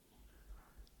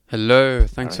Hello, All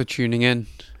thanks for right. tuning in.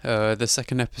 The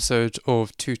second episode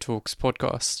of Two Talks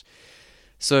podcast.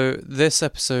 So, this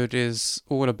episode is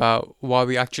all about why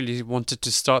we actually wanted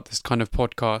to start this kind of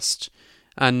podcast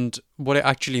and what it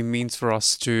actually means for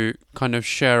us to kind of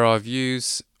share our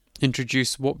views,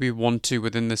 introduce what we want to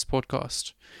within this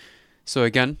podcast. So,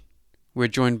 again, we're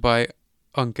joined by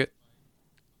Ankit.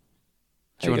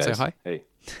 Do you Hey want to guys. say Hey.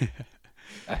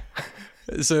 hi?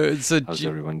 So, How's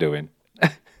everyone doing?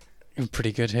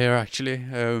 pretty good here actually.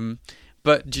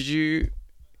 But did you,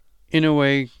 in a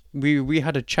way, we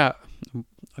had a chat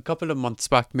a couple of months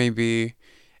back, maybe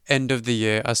end of the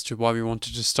year, as to why we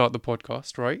wanted to start the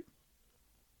podcast, right?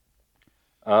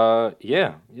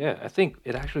 Yeah. I think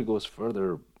it actually goes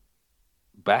further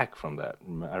back from that.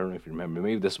 I don't know if you remember.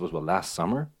 Maybe this was last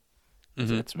summer. It's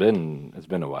Mm-hmm. it's been it's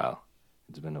been a while.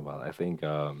 It's been a while. I think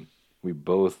we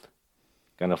both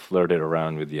kind of flirted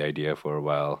around with the idea for a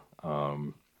while.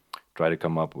 Try to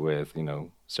come up with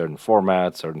certain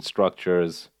formats, certain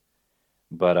structures.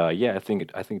 But yeah, I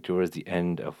think towards the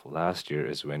end of last year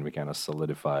is when we kind of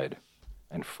solidified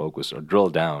and focused or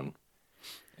drilled down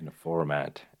in a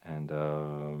format. And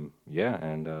yeah,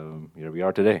 and here we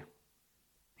are today.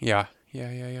 Yeah,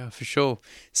 for sure.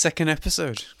 Second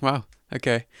episode. Wow.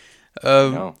 Okay. I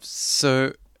know.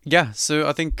 So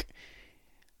I think,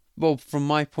 well, from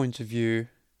my point of view,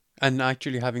 and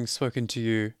actually having spoken to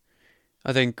you,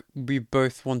 I think we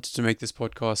both wanted to make this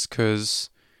podcast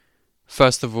because,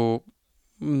 first of all,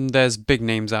 there's big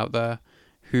names out there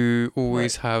who Right.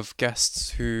 always have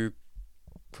guests who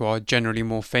are generally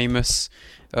more famous.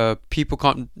 People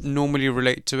can't normally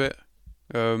relate to it,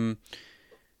 um,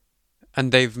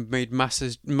 and they've made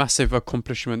massive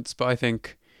accomplishments. But I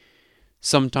think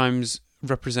sometimes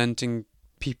representing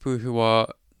people who are,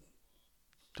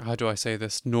 how do I say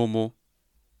this, normal,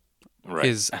 Right.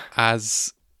 is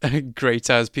as great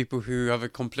as people who have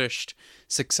accomplished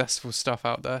successful stuff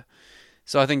out there.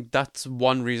 So I think that's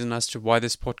one reason as to why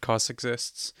this podcast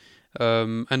exists.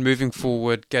 And moving Mhm.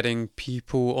 forward, getting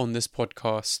people on this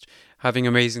podcast having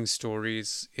amazing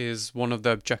stories is one of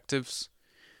the objectives.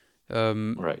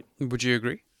 Right. Would you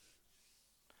agree?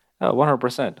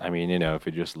 100%. I mean, if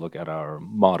you just look at our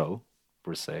motto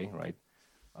per se, right?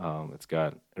 It's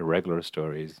got irregular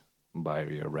stories by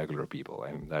irregular people.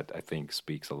 I mean, that I think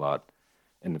speaks a lot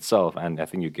in itself. And I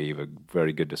think you gave a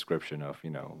very good description of,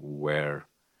 where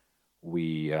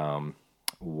we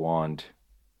want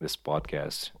this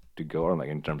podcast to go, or like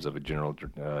in terms of a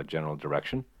general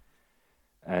direction.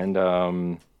 And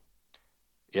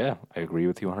yeah, I agree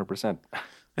with you 100%.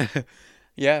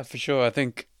 Yeah, for sure. I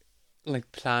think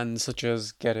like plans such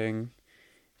as getting,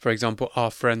 for example, our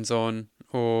friends on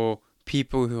or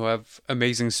people who have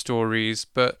amazing stories,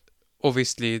 but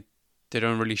obviously they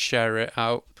don't really share it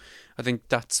out. I think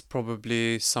that's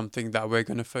probably something that we're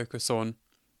going to focus on.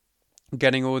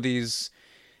 Getting all these,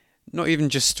 not even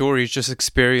just stories, just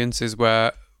experiences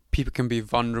where people can be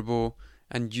vulnerable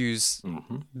and use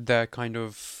Hmm. their kind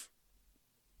of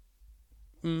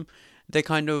mm, their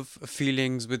kind of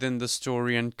feelings within the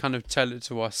story and kind of tell it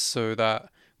to us so that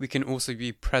we can also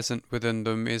be present within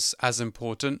them is as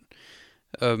important.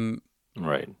 Um,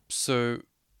 Right. so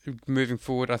moving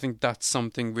forward, I think that's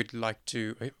something we'd like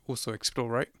to also explore,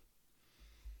 right?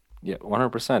 Yeah,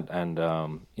 100%. And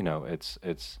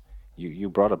it's you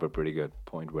brought up a pretty good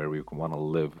point where we want to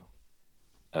live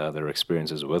their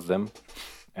experiences with them.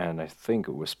 And I think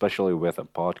especially with a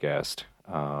podcast,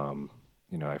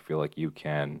 I feel like you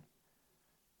can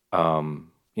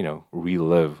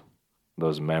relive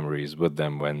those memories with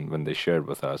them when they shared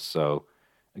with us. So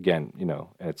again,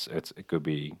 it could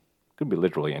be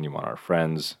literally anyone, our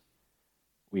friends.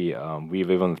 We've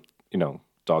even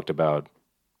talked about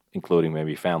including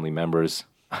maybe family members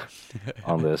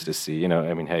on this to see.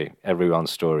 I mean, hey,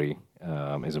 everyone's story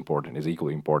is important, is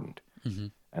equally important, Hmm.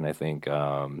 and I think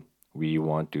we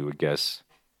want to, I guess,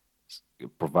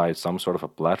 provide some sort of a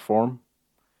platform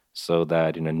so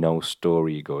that no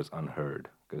story goes unheard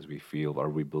because we feel or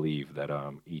we believe that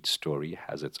each story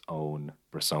has its own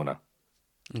persona,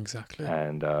 Exactly.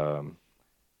 and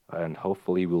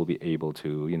hopefully we'll be able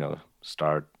to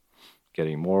start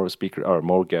getting more speaker or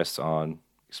more guests on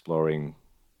exploring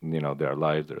their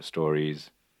lives, their stories,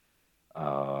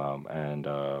 and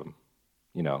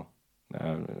you know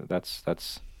uh, that's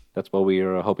that's that's what we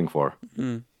are hoping for.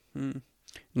 Mm. Mm.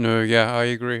 No, yeah, I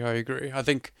agree. I agree. I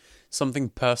think something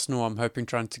personal I'm hoping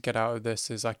trying to get out of this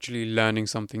is actually learning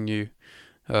something new.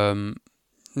 Um,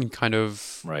 and kind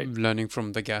of Right. learning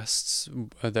from the guests,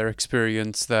 their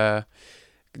experience, their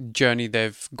journey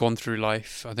they've gone through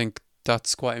life. I think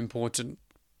that's quite important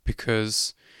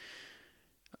because,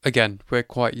 again, we're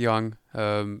quite young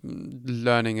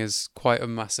Learning is quite a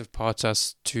massive part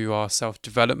as to our self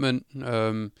development.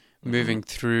 Hmm. Moving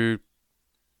through,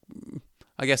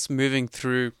 I guess, moving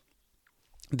through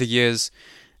the years,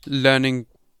 learning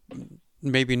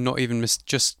maybe not even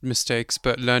just mistakes,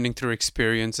 but learning through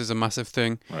experience is a massive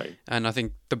thing. Right. And I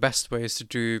think the best way is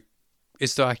to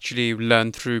actually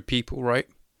learn through people, right?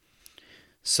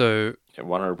 So Yeah,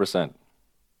 100%.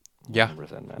 yeah,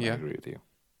 100%, man. I yeah. agree with you.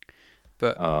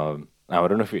 But Now I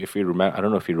don't know if you remember. I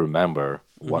don't know if you remember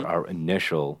what mhm. our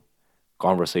initial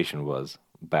conversation was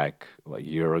back like a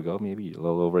year ago, maybe a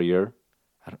little over a year.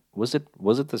 Was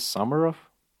it the summer of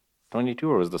 22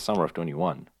 or was it the summer of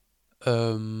 21?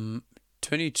 um,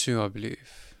 22, I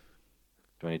believe.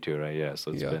 22, right? Yeah.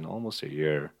 So it's Yeah, been almost a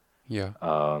year. yeah.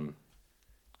 Um,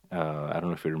 I don't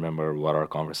know if you remember what our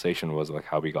conversation was, like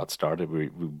how we got started. We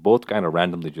both kind of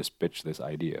randomly just pitched this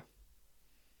idea.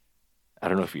 I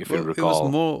don't know if you Well,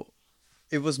 recall.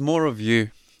 it was more of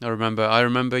you. I remember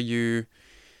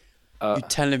Uh, you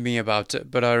telling me about it,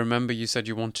 but I remember you said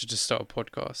you wanted to start a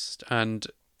podcast, and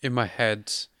in my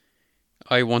head,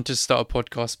 I wanted to start a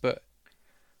podcast, but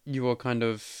you were kind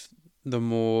of the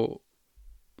more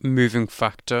moving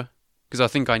factor because I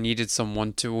think I needed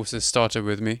someone to also start it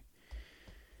with me.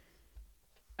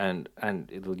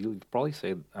 you'll probably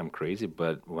say I'm crazy,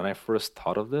 but when I first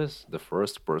thought of this, the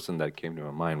first person that came to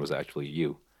my mind was actually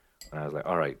you. And I was like,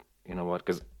 all right, you know what?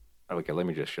 Because okay, let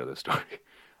me just share this story.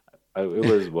 It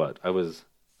was what I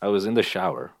was in the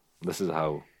shower. This is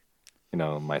how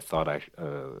my thought.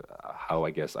 How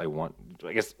I guess I want.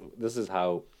 I guess this is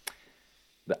how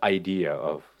the idea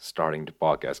of starting the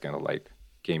podcast kind of like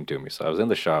came to me. So I was in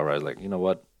the shower. I was like, you know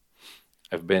what?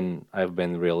 I've been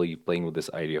really playing with this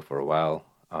idea for a while.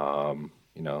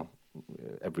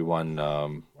 Everyone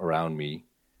around me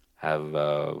have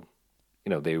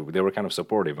they were kind of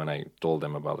supportive when I told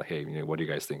them about like, hey, what do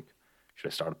you guys think? Should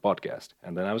I start a podcast?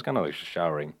 And then I was kind of like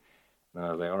showering, and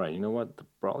I was like, all right, you know what?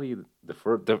 Probably the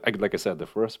first, like I said, the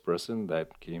first person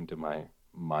that came to my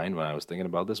mind when I was thinking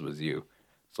about this was you.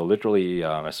 So literally,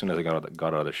 as soon as I got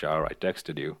out of the shower, I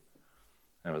texted you.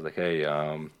 I was like, hey,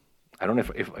 I don't know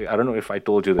if I don't know if I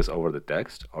told you this over the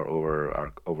text or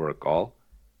over a call,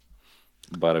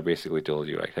 but I basically told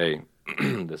you like, hey,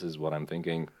 this is what I'm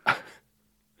thinking.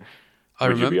 I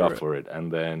Would you be remember up it. for it?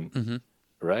 And then Hmm.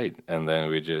 right, and then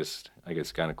we just I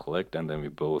guess kind of clicked, and then we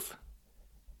both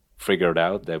figured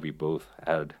out that we both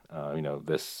had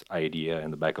this idea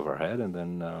in the back of our head, and then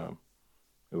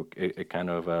it kind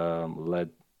of led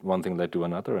one thing led to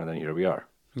another, and then here we are.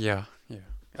 Yeah, yeah.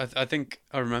 I think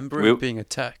I remember We it being a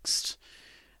text,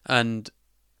 and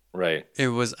right, it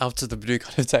was out of the blue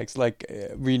kind of text. Like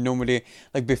we normally,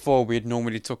 like before, we'd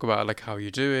normally talk about like how you're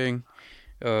doing,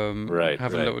 right,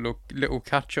 have a right. little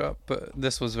catch up. But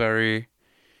this was very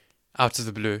out of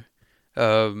the blue.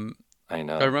 Um, I I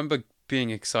know. remember being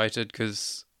excited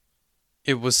because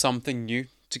it was something new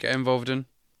to get involved in.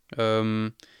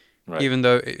 Um, Right. Even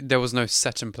though there was no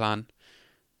set and plan,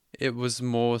 it was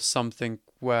more something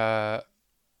where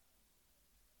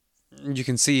you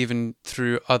can see even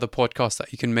through other podcasts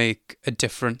that you can make a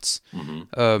difference. Hmm.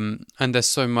 And there's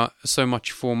so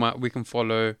much format we can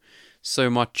follow, so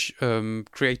much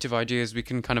creative ideas we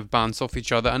can kind of bounce off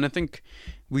each other, and I think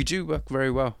we do work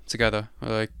very well together.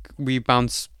 Like we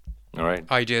bounce All right.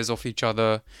 ideas off each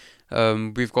other.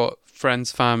 We've got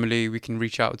friends, family we can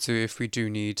reach out to if we do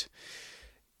need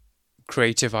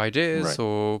creative ideas Right.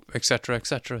 or etc.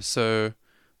 etc. So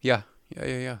yeah,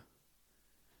 yeah.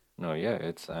 No, yeah,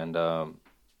 it's and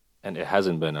it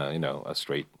hasn't been a a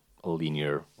straight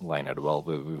linear line at all.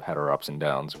 We've had our ups and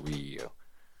downs. We've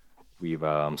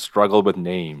struggled with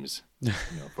names.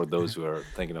 For those who are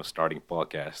thinking of starting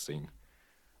podcasting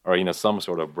or some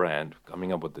sort of brand,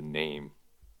 coming up with the name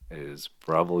is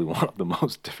probably one of the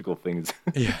most difficult things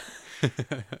Yeah.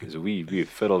 because we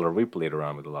fiddled or we played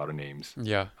around with a lot of names.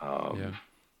 Yeah, yeah. Um,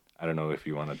 I don't know if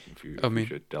you want to I if you mean,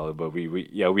 should tell it, but we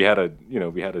had a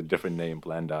we had a different name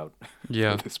planned out for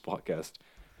yeah, this podcast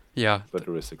yeah,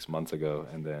 literally 6 months ago,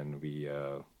 and then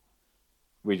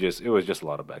we just it was just a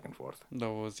lot of back and forth,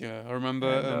 that was yeah. I remember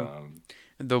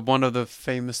and the one of the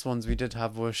famous ones we did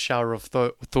have was Shower of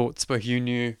Thoughts, but you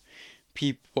knew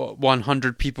people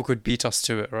 100 people could beat us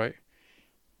to it, right?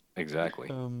 exactly.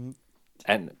 Um,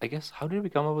 And I guess how did we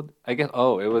come up with? I guess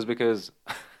it was because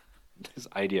this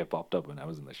idea popped up when I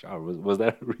was in the shower. Was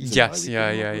that a reason why yes, we yeah,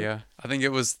 came yeah, up with? yeah. I think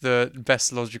it was the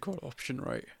best logical option,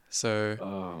 right? So,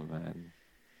 Oh man,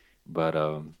 but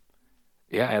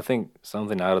yeah, I think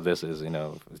something out of this is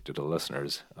to the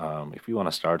listeners. If you want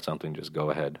to start something, just go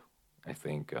ahead. I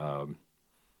think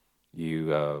you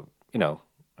you know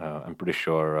I'm pretty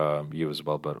sure you as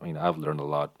well. But I've learned a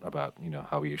lot about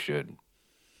how you should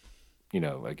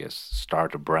I guess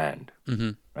start a brand,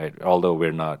 Mm-hmm. right? Although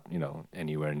we're not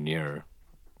anywhere near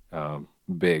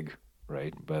big,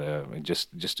 right? But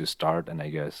just to start, and I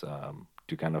guess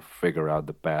to kind of figure out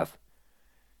the path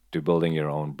to building your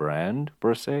own brand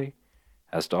per se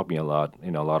has taught me a lot. A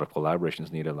lot of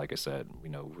collaborations needed. Like I said,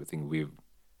 we think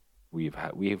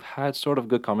we've had sort of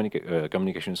good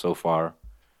communication so far.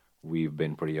 We've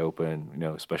been pretty open,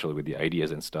 especially with the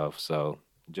ideas and stuff. So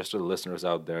just to the listeners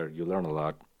out there, you learn a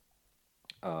lot.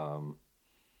 Um,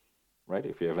 right?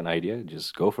 If you have an idea,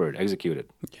 just go for it, execute it.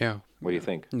 Yeah. What do you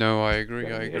think? No, I You agree.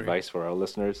 got I any agree. advice for our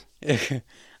listeners?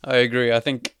 I agree. I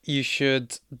think you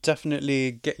should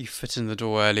definitely get your foot in the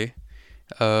door early.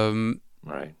 Um,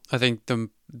 Right. I think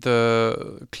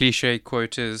the cliche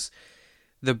quote is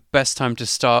the best time to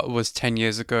start was 10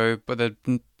 years ago, but the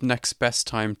next best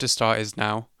time to start is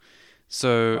now.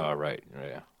 So Right.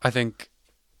 Yeah. I think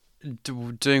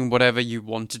doing whatever you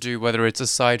want to do, whether it's a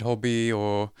side hobby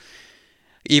or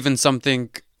even something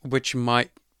which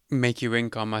might make you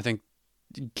income, I think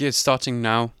starting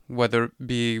now, whether it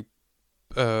be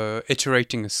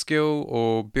iterating a skill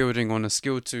or building on a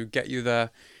skill to get you there,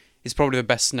 is probably the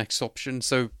best next option.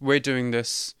 So we're doing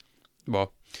this.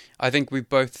 Well, I think we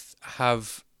both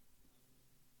have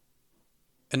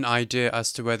an idea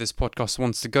as to where this podcast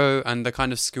wants to go and the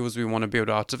kind of skills we want to build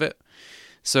out of it.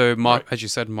 So, Right. as you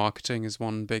said, marketing is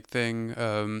one big thing.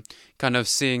 Kind of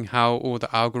seeing how all the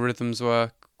algorithms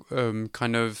work.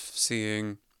 Kind of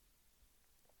seeing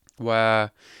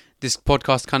where this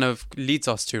podcast kind of leads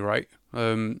us to, right?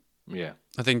 Yeah.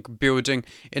 I think building,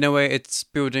 in a way, it's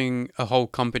building a whole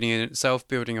company in itself,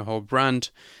 building a whole brand.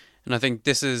 And I think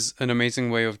this is an amazing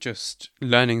way of just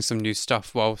learning some new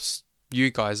stuff whilst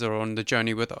you guys are on the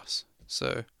journey with us.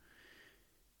 So,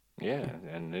 Yeah,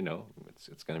 and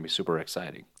it's gonna be super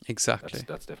exciting. That's exactly.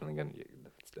 that's definitely gonna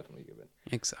that's definitely given.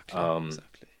 Exactly. Um,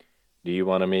 Exactly. do you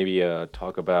want to maybe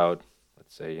talk about,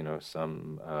 let's say,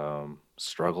 some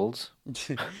struggles,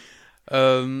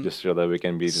 um, just so that we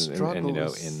can be in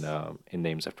struggles, in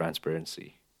names of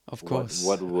transparency? of What course.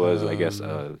 was, I guess,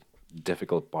 a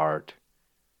difficult part,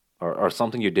 or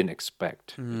something you didn't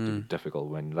expect to be Mm, difficult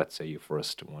when, let's say, you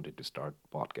first wanted to start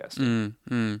podcasting?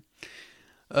 mm,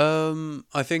 mm.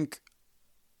 I think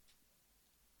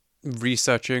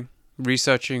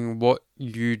researching what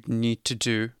you need to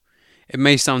do. It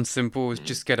may sound simple, Mm,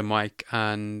 just get a mic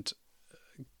and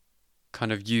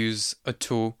kind of use a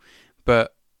tool,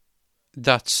 but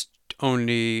that's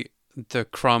only the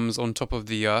crumbs on top of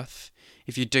the earth.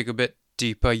 If you dig a bit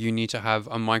deeper, you need to have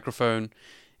a microphone.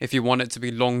 If you want it to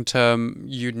be long term,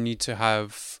 you need to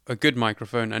have a good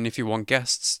microphone. And if you want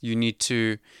guests, you need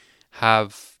to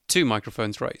have two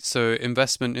microphones, right? So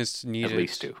investment is at needed.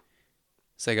 least two.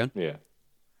 Say again? Yeah.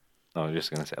 No, I was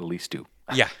just gonna say at least two.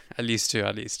 Yeah, at least two,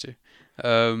 at least two.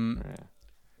 Um, Yeah.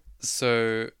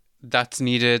 so that's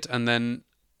needed. And then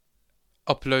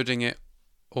uploading it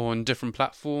on different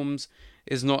platforms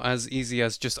is not as easy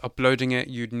as just uploading it.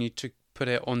 You'd need to put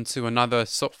it onto another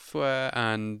software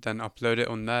and then upload it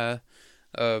on there.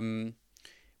 Um,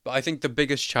 but I think the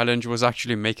biggest challenge was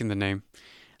actually making the name.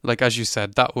 Like as you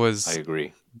said, I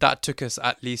agree. that took us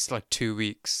at least like 2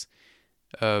 weeks.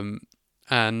 And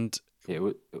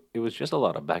Yeah, it was just a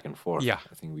lot of back and forth. yeah,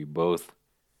 I think we both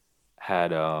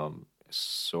had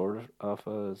sort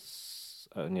of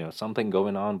something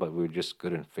going on, but we just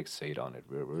couldn't fixate on it.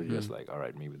 We were just mm, like, all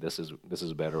right, maybe this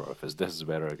is better, or if this is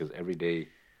better, because every day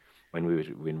when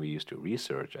we used to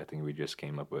research, I think we just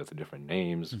came up with different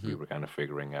names. We hmm, were kind of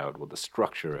figuring out what the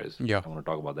structure is. yeah, I want to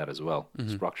talk about that as well. hmm,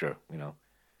 Structure,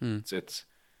 mm,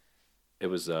 it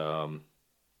was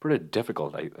pretty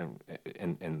difficult.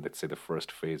 In let's say the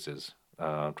first phases,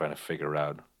 trying to figure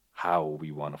out how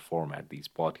we want to format these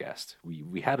podcasts.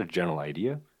 We had a general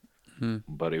idea, mm,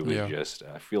 but it was yeah, just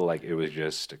I feel like it was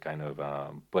just kind of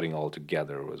putting all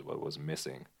together was what was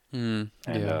missing. And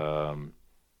yeah,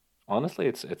 honestly,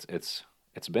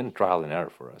 it's been trial and error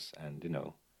for us, and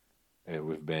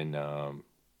we've been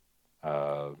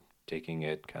uh, taking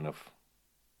it kind of,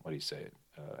 what do you say,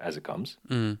 as it comes.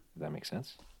 mm. If that makes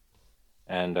sense.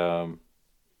 And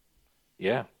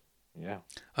yeah, yeah.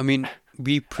 I mean,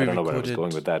 we I don't know where I was pre-recorded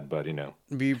going with that, but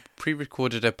we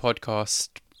pre-recorded a podcast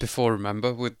before,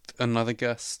 remember, with another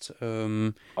guest.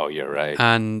 oh, you're right.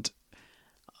 And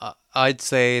I'd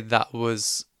say that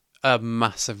was a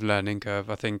massive learning curve.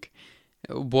 I think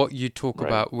what you talk Right.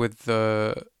 about with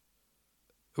the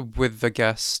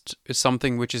guest is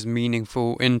something which is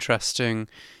meaningful, interesting,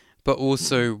 but Hmm.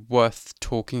 also worth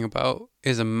talking about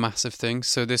is a massive thing.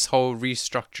 So this whole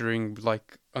restructuring,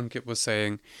 like Ankit was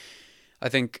saying, I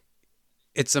think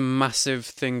it's a massive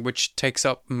thing which takes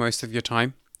up most of your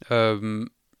time.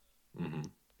 Um, Hmm.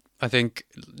 I think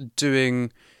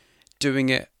doing doing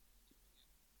it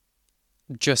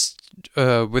just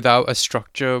without a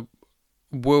structure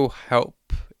will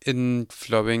help in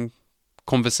flowing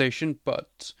conversation,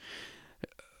 but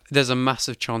there's a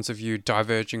massive chance of you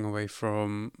diverging away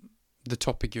from the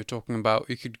topic you're talking about.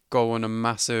 You could go on a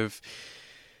massive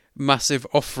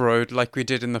off-road like we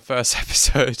did in the first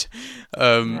episode,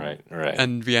 um, Right, right.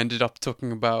 and we ended up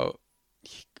talking about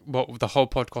what the whole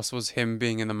podcast was him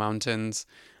being in the mountains,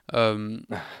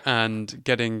 and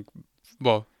getting,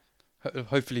 well,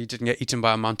 hopefully he didn't get eaten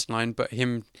by a mountain lion, but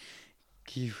who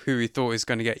he thought is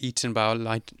going to get eaten by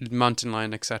a mountain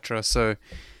lion, etc. So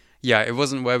yeah, it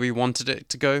wasn't where we wanted it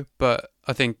to go, but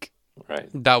I think Right.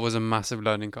 that was a massive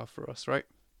learning curve for us, right?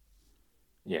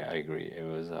 Yeah, I agree. It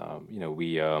was,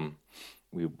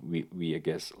 we I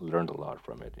guess learned a lot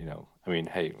from it. I mean,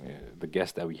 hey, the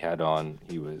guest that we had on,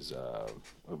 he was a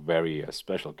very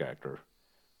special character.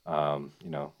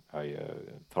 I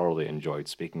thoroughly enjoyed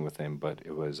speaking with him, but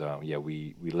it was, yeah,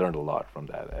 we learned a lot from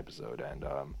that episode, and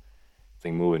I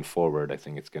think moving forward, I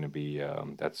think it's gonna be,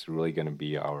 that's really gonna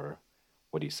be our,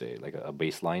 what do you say, like a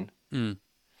baseline, Mm,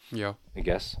 yeah. I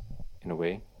guess, in a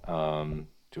way,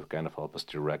 to kind of help us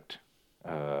direct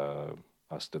uh,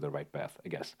 us to the right path, I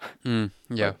guess.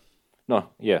 Yeah. But no,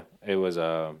 yeah, it was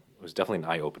definitely an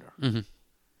eye opener. Mhm.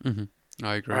 Mhm. I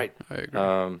All agree. right, I agree. um,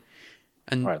 all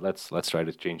And right, let's try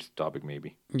to change the topic.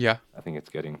 Maybe yeah, I think it's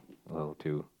getting a little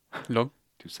too long.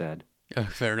 too sad.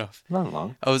 Fair enough. Not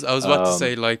long. I was about to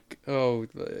say Um, like, oh,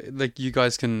 like you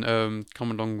guys can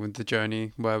come along with the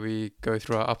journey where we go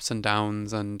through our ups and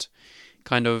downs and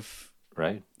kind of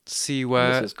right, see and this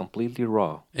where is completely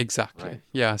raw. exactly. Right.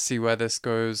 Yeah, see where this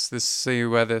goes. See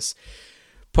where this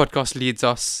podcast leads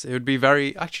us. It would be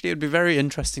very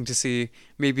interesting to see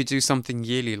maybe do something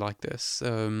yearly like this.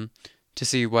 To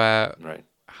see where Right.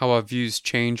 how our views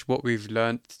change, what we've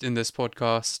learned in this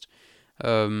podcast.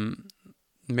 Um,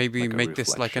 maybe Like a make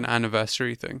this like an reflection.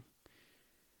 anniversary thing.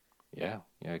 Yeah,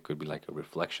 yeah, it could be like a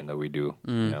reflection that we do,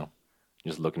 Mm,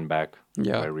 just looking back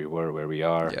yeah, where we were, where we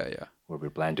are, yeah, yeah, where we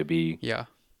plan to be. yeah.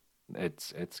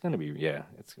 It's gonna be, yeah,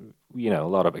 it's, a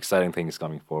lot of exciting things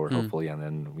coming forward, Mm, hopefully, and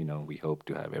then we hope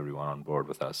to have everyone on board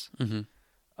with us. mm-hmm.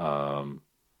 Um,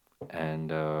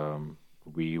 and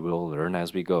we will learn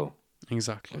as we go. We'll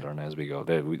Exactly. learn as we go.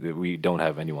 We don't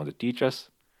have anyone to teach us,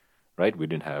 right? We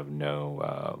didn't have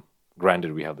no.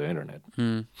 Granted, we have the internet,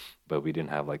 Mm, but we don't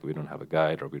have a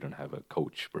guide or we don't have a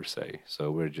coach per se. So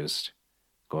we're just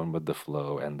going with the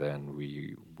flow, and then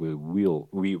we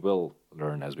will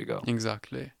learn as we go,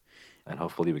 exactly. and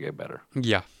hopefully we get better.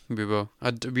 Yeah, we will.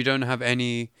 We don't have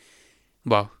any.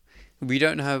 Well, we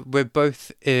don't have. We're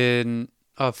both in.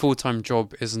 Our full-time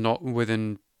job is not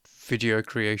within video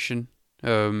creation.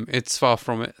 It's far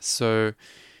from it. So,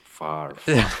 Far,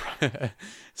 far.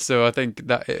 so I think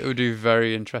that it would be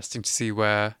very interesting to see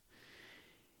where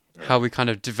how Right. we kind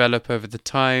of develop over the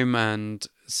time and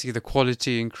see the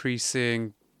quality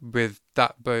increasing with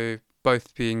that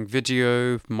both being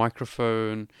video,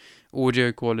 microphone,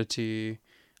 audio quality.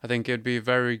 I think it'd be a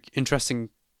very interesting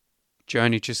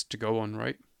journey just to go on,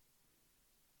 right?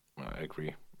 I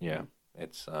agree. Yeah,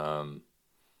 it's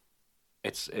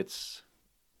it's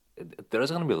there's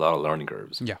going to be a lot of learning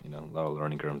curves. Yeah. A lot of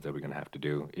learning curves that we're going to have to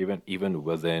do, even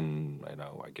within,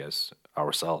 I guess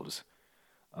ourselves.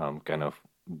 Kind of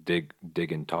dig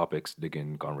in topics, dig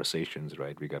in conversations.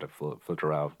 Right, we got to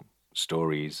filter out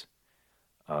stories,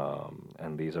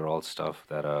 and these are all stuff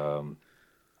that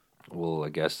will, I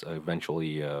guess,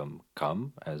 eventually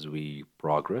come as we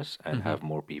progress and Mm-hmm. have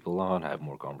more people on, have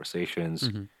more conversations.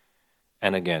 Mm-hmm.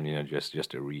 And again,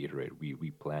 just to reiterate,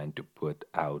 we plan to put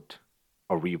out,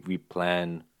 or we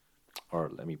plan, or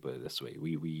let me put it this way,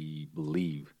 we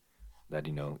believe that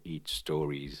each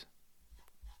stories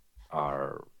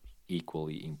are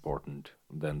equally important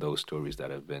than those stories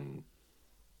that have been,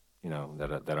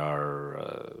 that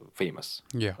are famous,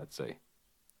 Yeah. let's say.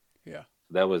 Yeah.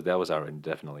 That was our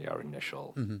definitely our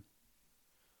initial Mm-hmm.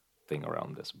 thing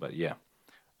around this. But yeah,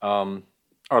 um,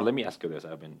 or let me ask you this.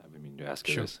 I've been meaning to ask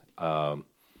you Sure. this. All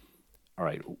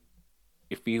right,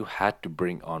 if you had to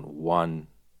bring on one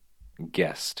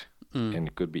guest, Mm. and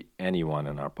it could be anyone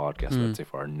in our podcast, Mm. let's say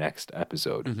for our next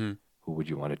episode, Mm-hmm. who would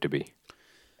you want it to be,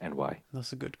 and why?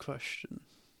 That's a good question.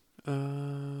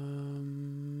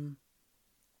 Um,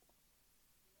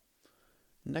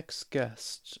 Next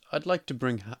guest, I'd like to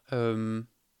bring.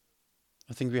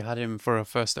 I think we had him for our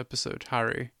first episode,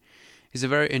 Harry. He's a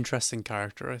very interesting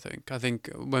character. I think. I think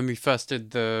when we first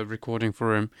did the recording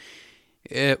for him,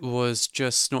 it was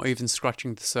just not even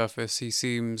scratching the surface.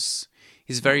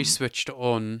 He's very Hmm. switched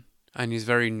on and he's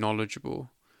very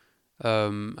knowledgeable. Yeah.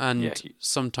 And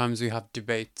sometimes we have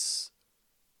debates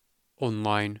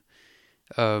online.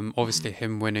 Mhm. Obviously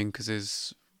him winning because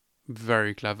he's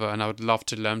very clever and I would love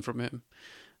to learn from him.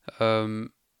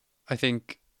 Um, I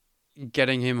think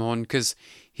getting him on because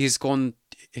he's gone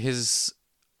his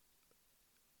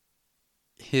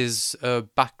his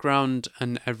background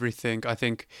and everything. I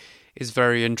think is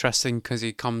very interesting because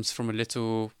he comes from a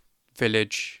little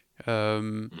village,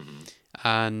 Mhm.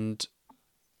 and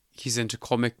he's into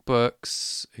comic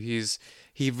books.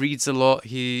 He reads a lot.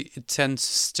 He tends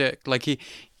to stick like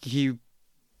he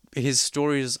his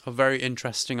stories are very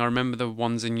interesting. I remember the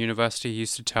ones in university he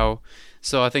used to tell.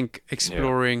 So I think Yeah.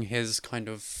 exploring his kind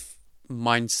of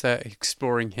mindset,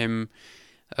 exploring him,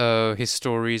 his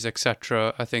stories,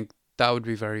 etc. I think that would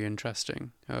be very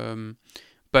interesting.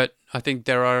 But I think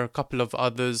there are a couple of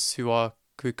others who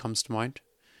comes to mind,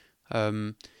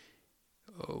 um,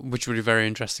 which would be very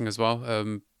interesting as well.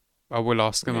 I will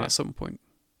ask them Yeah. at some point.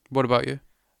 What about you?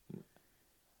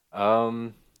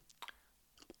 Um,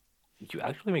 you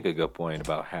actually make a good point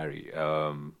about Harry.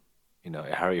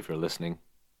 Harry, if you're listening,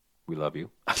 we love you.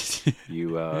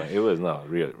 It was no,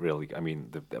 really. I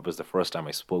mean, that was the first time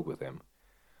I spoke with him.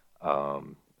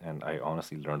 And I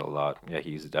honestly learned a lot. Yeah,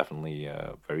 he's definitely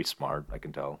very smart. I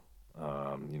can tell.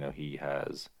 He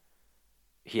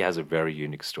has a very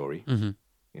unique story. Hmm.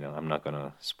 I'm not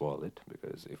gonna spoil it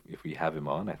because if we have him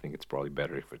on, I think it's probably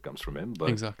better if it comes from him. But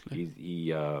Exactly. he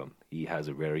has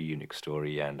a very unique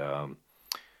story, and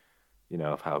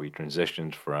of how he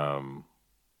transitioned from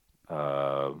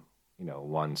uh,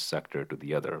 one sector to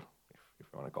the other, if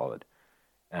you want to call it,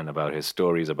 and about his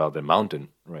stories about the mountain,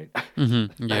 right? Hmm.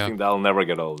 I Yeah, think that'll never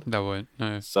get old. that would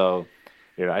no. So,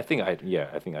 I think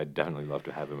I'd definitely love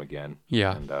to have him again,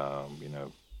 Yeah.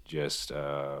 and just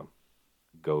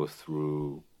go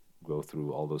through go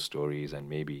through all those stories and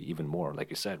maybe even more. Like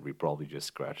you said, we probably just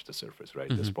scratched the surface, right?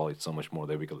 There's Hmm. probably so much more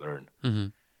that we could learn. Hmm.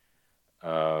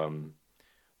 Um,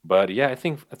 but yeah, I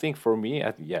think for me,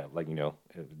 yeah, like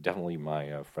definitely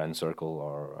my friend circle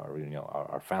or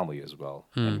our family as well.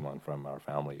 Hmm. Anyone from our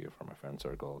family or from my friend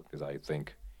circle, because I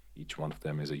think each one of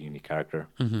them is a unique character,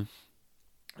 Hmm.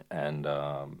 and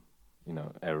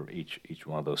each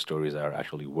one of those stories are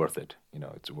actually worth it.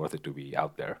 It's worth it to be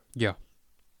out there, Yeah.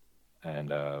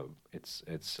 and it's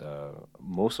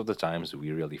most of the times we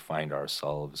really find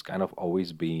ourselves kind of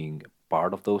always being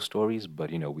part of those stories, but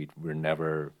we're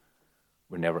never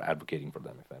advocating for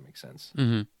them, if that makes sense.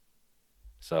 Hmm.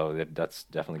 So that's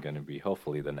definitely going to be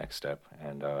hopefully the next step.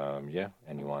 And yeah,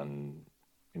 anyone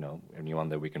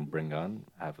that we can bring on,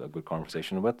 have a good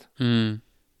conversation with, Mm.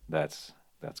 that's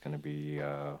going to be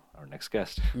our next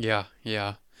guest. Yeah.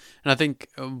 Yeah. And I think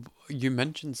you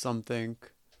mentioned something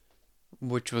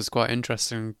which was quite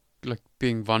interesting, like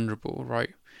being vulnerable,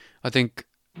 right? I think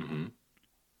Hmm.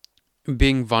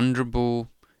 being vulnerable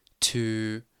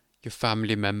to your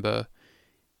family member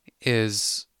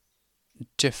is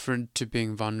different to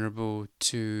being vulnerable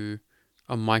to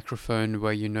a microphone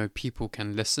where you know people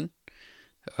can listen.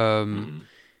 Um, Hmm.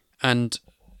 and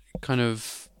kind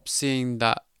of seeing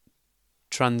that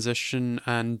transition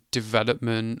and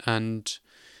development and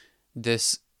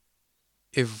this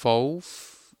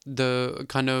evolve, the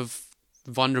kind of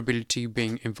vulnerability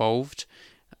being evolved.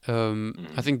 I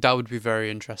Hmm. think that would be very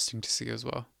interesting to see as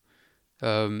well.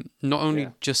 Not Yeah.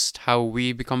 only just how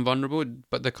we become vulnerable,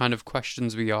 but the kind of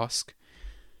questions we ask,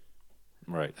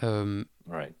 Right. um,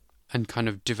 Right. and kind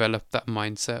of develop that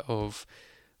mindset of,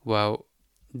 well,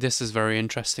 this is very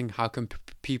interesting. How can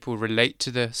people relate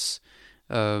to this?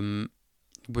 Um,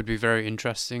 would be very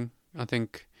interesting, I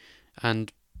think,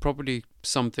 and probably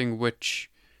something which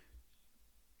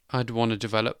I'd want to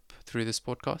develop through this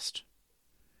podcast.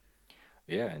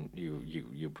 Yeah, and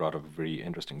you brought up a very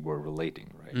interesting word,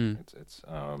 relating, right?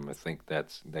 Mm, I think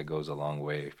that goes a long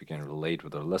way if you can relate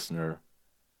with a listener,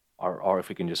 or if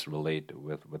you can just relate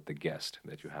with the guest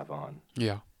that you have on.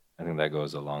 yeah. I think that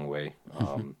goes a long way,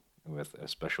 Hmm. with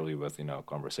especially with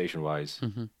conversation wise,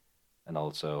 Hmm. and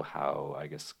also how I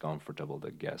guess comfortable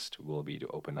the guest will be to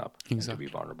open up and to be Exactly.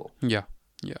 vulnerable. Yeah.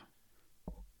 Yeah.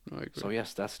 I So agree.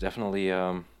 yes, that's definitely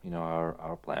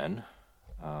our plan.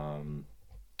 Um,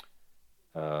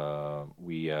 do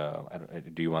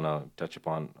you want to touch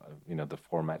upon the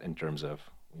format in terms of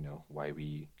why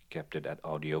we kept it at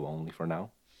audio only for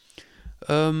now?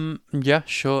 Yeah,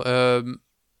 sure.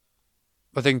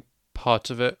 I think part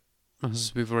of it,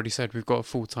 as we've already said, we've got a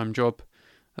full-time job.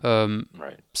 Um,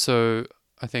 Right. so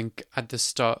I think at the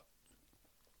start,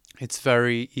 it's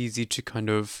very easy to kind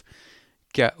of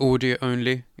get audio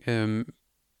only, and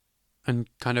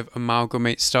kind of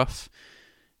amalgamate stuff.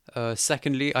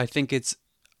 Secondly, I think it's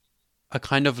I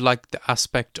kind of like the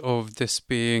aspect of this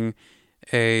being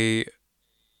a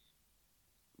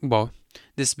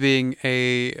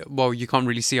well, you can't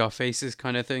really see our faces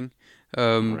kind of thing.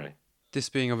 Um, Right. this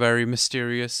being a very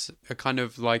mysterious, I kind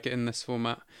of like it in this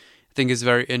format. I think it's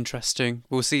very interesting.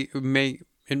 We'll see.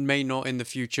 It may not in the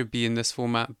future be in this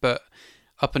format, but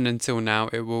up and until now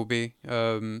it will be.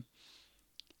 And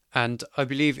I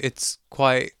believe it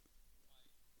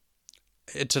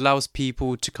allows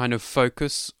people to kind of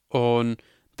focus on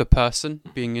the person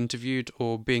being interviewed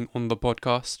or being on the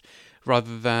podcast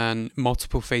rather than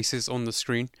multiple faces on the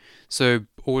screen. So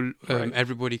Right.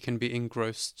 everybody can be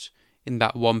engrossed in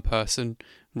that one person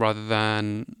rather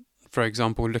than, for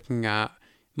example, looking at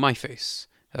my face,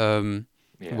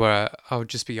 Yeah. where I'll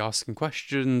just be asking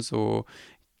questions or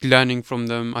learning from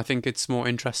them. I think it's more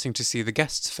interesting to see the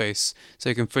guest's face so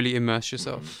you can fully immerse Hmm.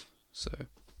 yourself. So,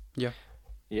 yeah,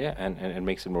 Yeah, and it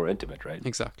makes it more intimate, right?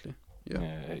 exactly. Yeah.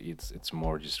 It's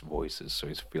more just voices, so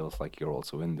it feels like you're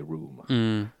also in the room.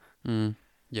 Mm, And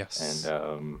yes,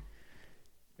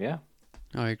 yeah,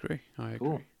 I agree. I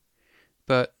cool. agree.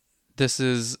 But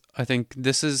I think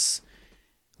this is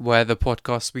where the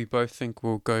podcast we both think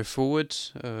will go forward.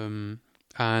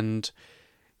 And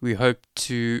we hope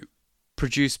to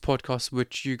produce podcasts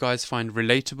which you guys find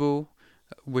relatable,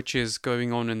 which is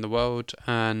going on in the world,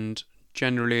 and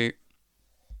generally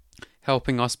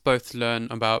helping us both learn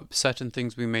about certain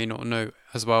things we may not know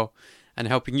as well, and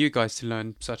helping you guys to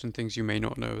learn certain things you may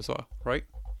not know as well, right?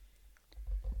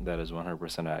 That is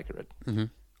 100% accurate. Mm-hmm. Yeah,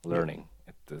 Learning.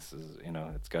 This is,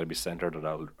 it's got to be centered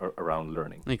around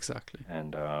learning. exactly.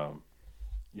 And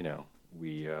you know,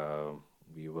 we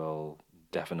will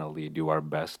definitely do our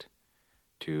best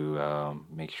to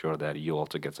make sure that you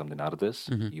also get something out of this,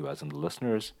 Mm-hmm. you as in the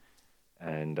listeners.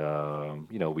 And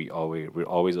we're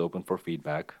always open for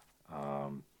feedback.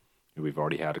 Um, we've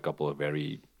already had a couple of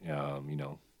very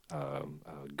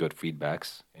good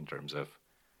feedbacks in terms of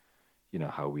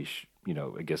how we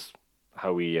I guess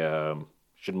how we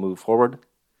should move forward.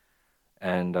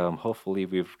 And hopefully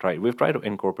we've tried to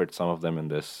incorporate some of them in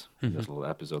Mm-hmm. this little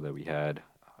episode that we had,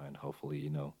 and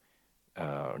hopefully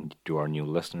to our new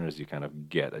listeners you kind of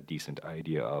get a decent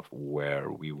idea of where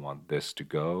we want this to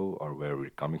go or where we're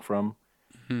coming from.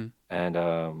 Mm-hmm. And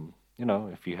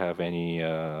if you have any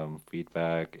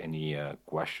feedback, any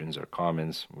questions or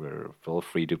comments, feel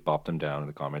free to pop them down in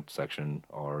the comment section,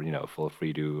 or feel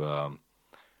free to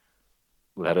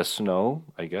let us know.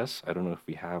 I guess I don't know if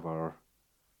we have our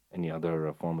any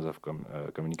other forms of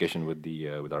communication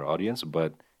with our audience,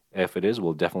 but if it is,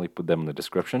 we'll definitely put them in the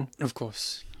description. Of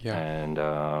course. Yeah. And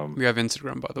We have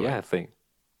Instagram, by the way. yeah, I think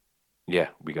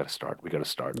we got to start. We got to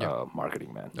start Yeah,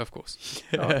 marketing, man. of course.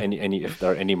 Any if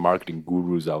there are any marketing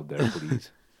gurus out there,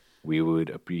 please, we would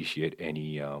appreciate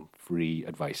any free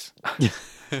advice.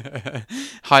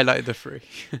 Highlight the free.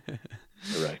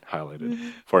 Right, highlighted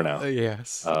for now.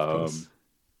 Yes, of Um, course.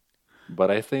 but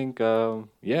I think,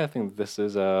 I think this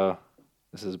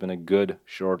has been a good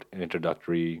short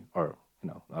introductory, or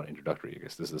not introductory. I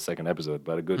guess this is the second episode,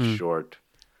 but a good Mm, short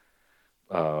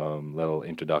little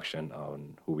introduction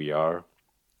on who we are,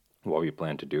 what we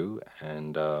plan to do,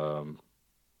 and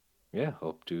yeah,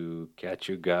 hope to catch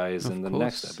you guys of in the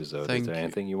next course. episode. Is there Thank you.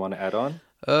 anything you want to add on?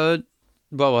 Uh,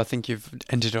 well, I think you've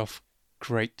ended off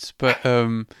great, but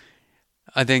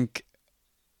I think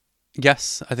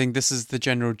yes, I think this is the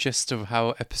general gist of how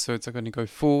episodes are going to go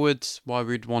forward. Why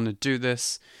we'd want to do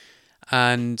this,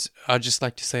 and I'd just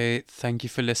like to say thank you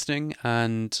for listening,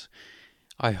 and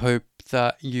I hope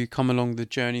that you come along the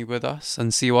journey with us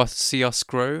and see us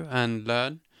grow and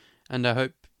learn, and I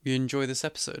hope you enjoy this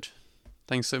episode.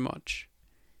 Thanks so much.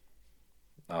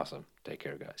 Awesome. Take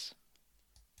care, guys.